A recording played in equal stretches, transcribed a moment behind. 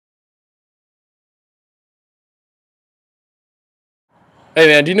Hey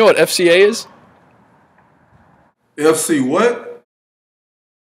man, do you know what FCA is? FC what?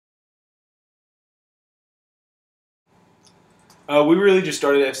 We really just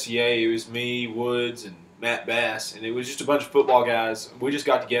started FCA. It was me, Woods, and Matt Bass, and it was just a bunch of football guys. We just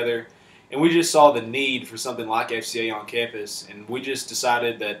got together, and we just saw the need for something like FCA on campus, and we just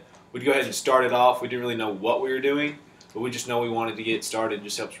decided that we'd go ahead and start it off. We didn't really know what we were doing, but we just know we wanted to get started and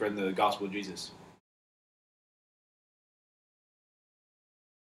just help spread the gospel of Jesus.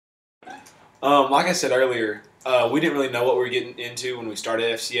 Like I said earlier, we didn't really know what we were getting into when we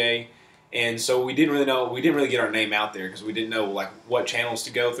started FCA, and so we didn't really know. We didn't really get our name out there because we didn't know like what channels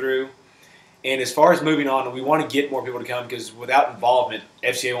to go through. And as far as moving on, we want to get more people to come because without involvement,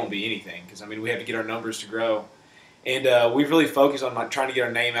 FCA won't be anything. Because I mean, we have to get our numbers to grow, and we've really focused on like trying to get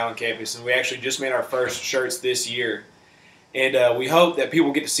our name out on campus. And we actually just made our first shirts this year. And we hope that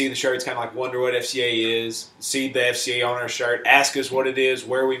people get to see the shirts, kind of like wonder what FCA is, see the FCA on our shirt, ask us what it is,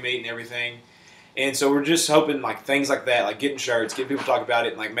 where we meet, and everything. And so we're just hoping like things like that, like getting shirts, getting people to talk about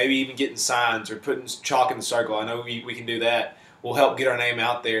it, and like maybe even getting signs or putting chalk in the circle. I know we can do that. We'll help get our name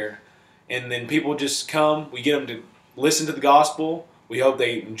out there. And then people just come. We get them to listen to the gospel. We hope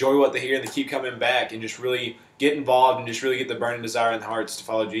they enjoy what they hear and they keep coming back and just really get involved and just really get the burning desire in their hearts to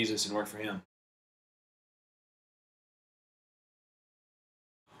follow Jesus and work for Him.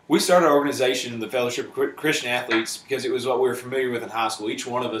 We started our organization, the Fellowship of Christian Athletes, because it was what we were familiar with in high school. Each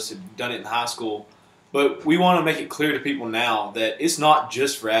one of us had done it in high school. But we want to make it clear to people now that it's not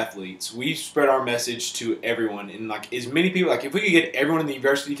just for athletes. We spread our message to everyone. And like as many people, like if we could get everyone in the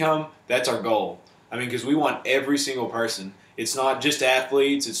university to come, that's our goal. I mean, because we want every single person. It's not just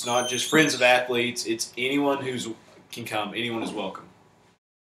athletes. It's not just friends of athletes. It's anyone who can come. Anyone is welcome.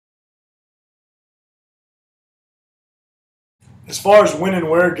 As far as when and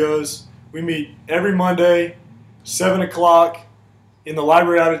where goes, we meet every Monday, 7 o'clock in the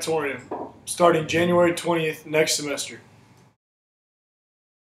library auditorium, starting January 20th next semester.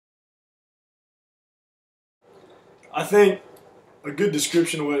 I think a good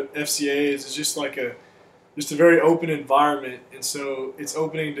description of what FCA is just like just a very open environment, and so it's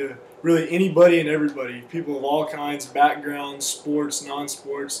opening to really anybody and everybody, people of all kinds, backgrounds, sports,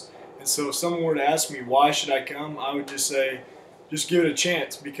 non-sports. And so if someone were to ask me why should I come, I would just say just give it a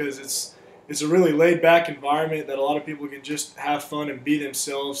chance, because it's a really laid-back environment that a lot of people can just have fun and be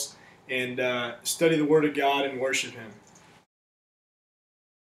themselves and study the Word of God and worship Him.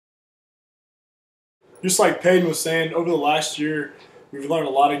 Just like Peyton was saying, over the last year, we've learned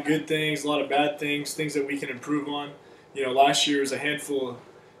a lot of good things, a lot of bad things, things that we can improve on. You know, last year was a handful of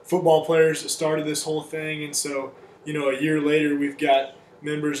football players that started this whole thing, and so, you know, a year later we've got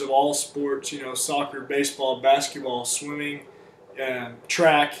members of all sports, you know, soccer, baseball, basketball, swimming,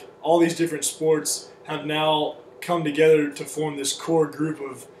 track, all these different sports have now come together to form this core group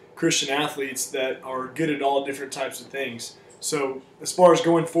of Christian athletes that are good at all different types of things. So as far as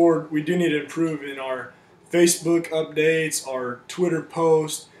going forward, we do need to improve in our Facebook updates, our Twitter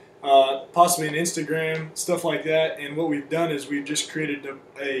posts, possibly an Instagram, stuff like that. And what we've done is we've just created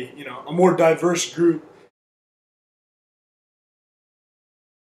a more diverse group